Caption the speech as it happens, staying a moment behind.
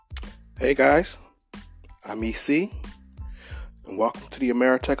Hey guys, I'm EC, and welcome to the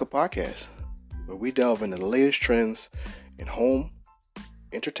Amreitecha podcast, where we delve into the latest trends in home,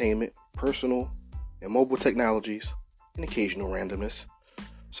 entertainment, personal, and mobile technologies, and occasional randomness.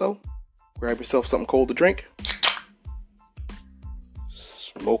 So, grab yourself something cold to drink,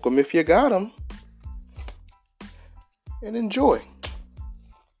 smoke 'em if you got 'em, and enjoy.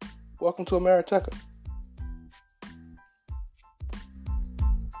 Welcome to Amreitecha.